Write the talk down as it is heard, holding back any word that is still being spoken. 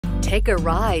Take a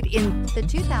ride in the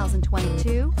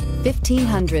 2022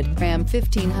 1500. Ram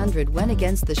 1500 went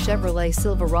against the Chevrolet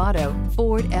Silverado,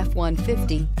 Ford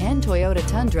F-150, and Toyota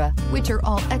Tundra, which are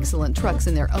all excellent trucks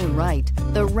in their own right.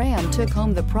 The Ram took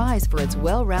home the prize for its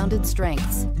well-rounded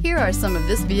strengths. Here are some of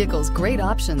this vehicle's great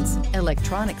options: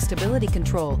 electronic stability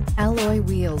control, alloy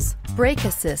wheels, brake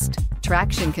assist,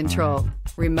 traction control,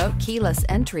 remote keyless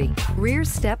entry, rear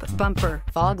step bumper,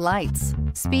 fog lights,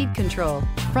 speed control,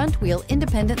 front wheel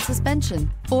independent suspension,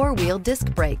 four-wheel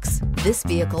disc brakes. This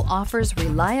vehicle offers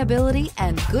reliability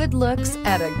and good looks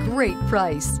at a great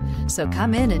price. So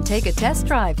come in and take a test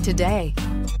drive today.